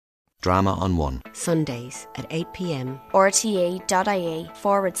Drama on One. Sundays at 8 p.m.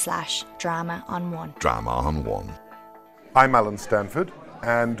 rte.ie/drama on one. Drama on One. I'm Alan Stanford,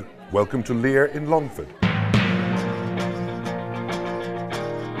 and welcome to Lear in Longford.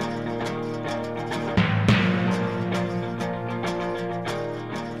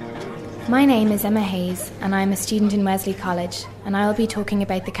 My name is Emma Hayes, and I'm a student in Wesley College, and I will be talking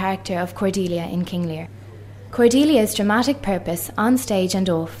about the character of Cordelia in King Lear. Cordelia's dramatic purpose, on stage and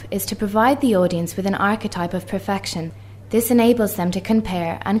off, is to provide the audience with an archetype of perfection. This enables them to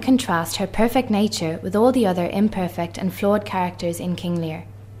compare and contrast her perfect nature with all the other imperfect and flawed characters in King Lear.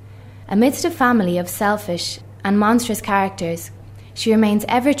 Amidst a family of selfish and monstrous characters, she remains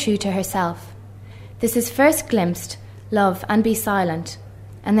ever true to herself. This is first glimpsed, love and be silent,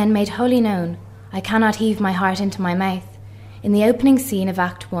 and then made wholly known, I cannot heave my heart into my mouth, in the opening scene of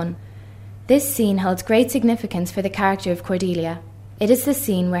Act 1. This scene holds great significance for the character of Cordelia. It is the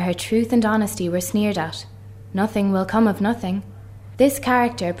scene where her truth and honesty were sneered at. Nothing will come of nothing. This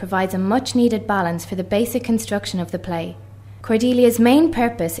character provides a much-needed balance for the basic construction of the play. Cordelia's main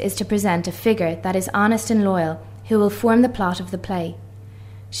purpose is to present a figure that is honest and loyal, who will form the plot of the play.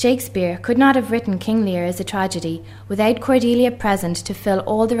 Shakespeare could not have written King Lear as a tragedy without Cordelia present to fill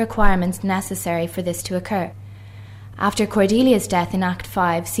all the requirements necessary for this to occur. After Cordelia's death in Act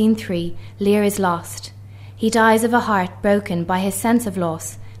 5, Scene 3, Lear is lost. He dies of a heart broken by his sense of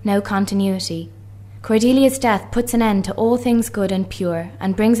loss, no continuity. Cordelia's death puts an end to all things good and pure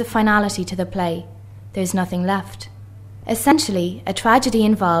and brings a finality to the play. There's nothing left. Essentially, a tragedy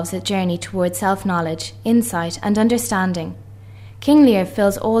involves a journey towards self-knowledge, insight and understanding. King Lear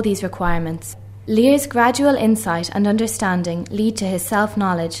fills all these requirements. Lear's gradual insight and understanding lead to his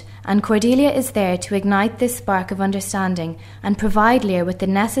self-knowledge, and Cordelia is there to ignite this spark of understanding and provide Lear with the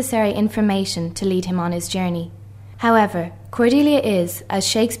necessary information to lead him on his journey. However, Cordelia is, as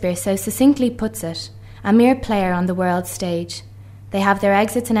Shakespeare so succinctly puts it, a mere player on the world's stage. They have their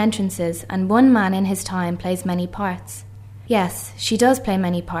exits and entrances, and one man in his time plays many parts. Yes, she does play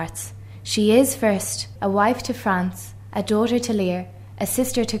many parts. She is, first, a wife to France, a daughter to Lear, a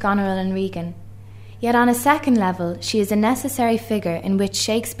sister to Goneril and Regan. Yet on a second level, she is a necessary figure in which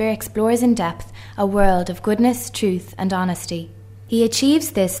Shakespeare explores in depth a world of goodness, truth and honesty. He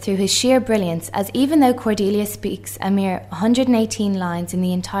achieves this through his sheer brilliance, as even though Cordelia speaks a mere 118 lines in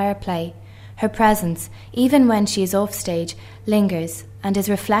the entire play, her presence, even when she is off stage, lingers and is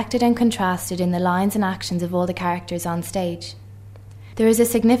reflected and contrasted in the lines and actions of all the characters on stage. There is a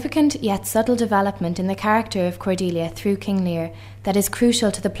significant yet subtle development in the character of Cordelia through King Lear that is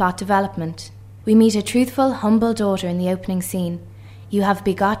crucial to the plot development. We meet a truthful, humble daughter in the opening scene. You have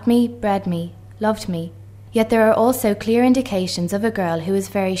begot me, bred me, loved me. Yet there are also clear indications of a girl who is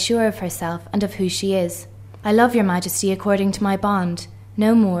very sure of herself and of who she is. I love your majesty according to my bond,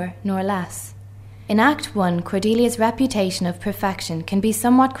 no more nor less. In Act 1, Cordelia's reputation of perfection can be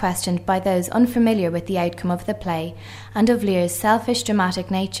somewhat questioned by those unfamiliar with the outcome of the play and of Lear's selfish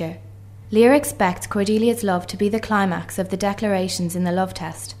dramatic nature. Lear expects Cordelia's love to be the climax of the declarations in the love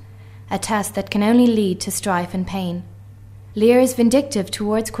test, a test that can only lead to strife and pain. Lear is vindictive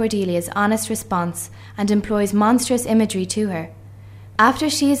towards Cordelia's honest response and employs monstrous imagery to her. After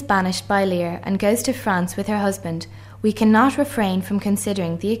she is banished by Lear and goes to France with her husband, we cannot refrain from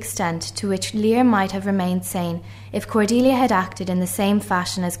considering the extent to which Lear might have remained sane if Cordelia had acted in the same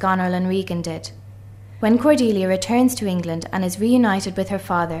fashion as Goneril and Regan did. When Cordelia returns to England and is reunited with her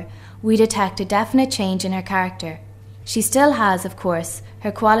father, we detect a definite change in her character. She still has, of course,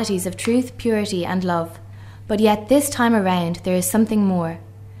 her qualities of truth, purity and love, but yet this time around there is something more,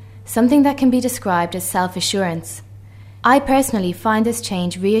 something that can be described as self-assurance. I personally find this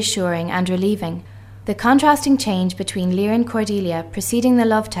change reassuring and relieving. The contrasting change between Lear and Cordelia preceding the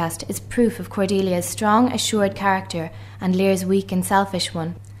love test is proof of Cordelia's strong, assured character and Lear's weak and selfish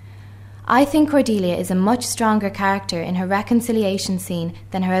one. I think Cordelia is a much stronger character in her reconciliation scene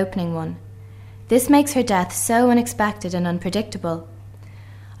than her opening one. This makes her death so unexpected and unpredictable.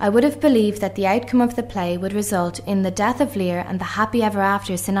 I would have believed that the outcome of the play would result in the death of Lear and the happy ever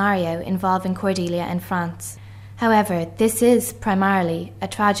after scenario involving Cordelia in France. However, this is, primarily, a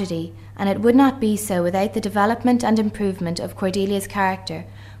tragedy, and it would not be so without the development and improvement of Cordelia's character,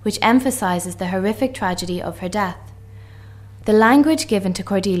 which emphasises the horrific tragedy of her death. The language given to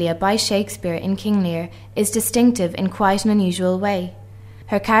Cordelia by Shakespeare in King Lear is distinctive in quite an unusual way.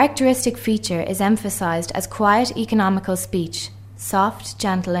 Her characteristic feature is emphasised as quiet, economical speech. Soft,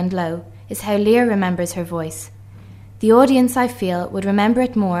 gentle and low is how Lear remembers her voice. The audience, I feel, would remember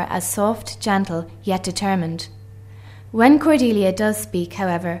it more as soft, gentle, yet determined. When Cordelia does speak,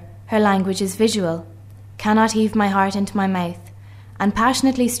 however, her language is visual. Cannot heave my heart into my mouth, and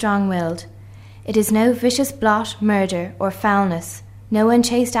passionately strong-willed. It is no vicious blot, murder, or foulness, no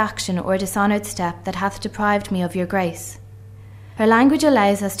unchaste action or dishonoured step that hath deprived me of your grace. Her language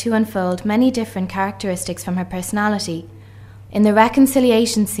allows us to unfold many different characteristics from her personality. In the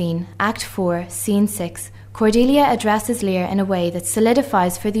reconciliation scene, Act 4, Scene 6, Cordelia addresses Lear in a way that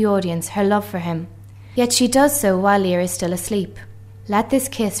solidifies for the audience her love for him. Yet she does so while Lear is still asleep. Let this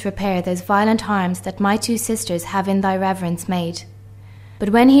kiss repair those violent harms that my two sisters have in thy reverence made. But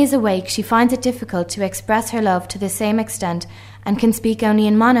when he is awake, she finds it difficult to express her love to the same extent and can speak only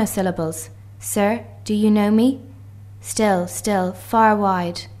in monosyllables. Sir, do you know me? Still, far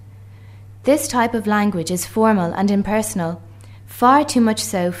wide. This type of language is formal and impersonal, far too much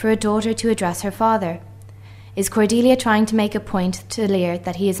so for a daughter to address her father. Is Cordelia trying to make a point to Lear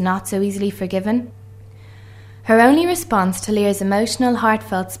that he is not so easily forgiven? Her only response to Lear's emotional,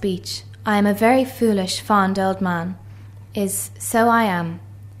 heartfelt speech, I am a very foolish, fond old man, is, so I am.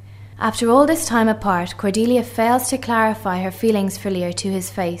 After all this time apart, Cordelia fails to clarify her feelings for Lear to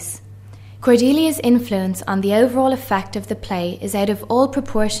his face. Cordelia's influence on the overall effect of the play is out of all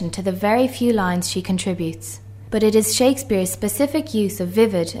proportion to the very few lines she contributes. But it is Shakespeare's specific use of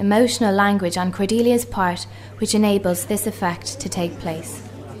vivid, emotional language on Cordelia's part which enables this effect to take place.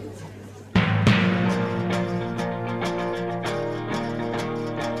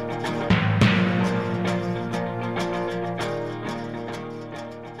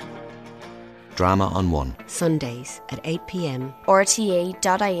 Drama on One. Sundays at 8 p.m. rte.ie/drama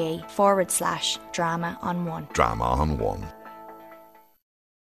on one. Drama on One.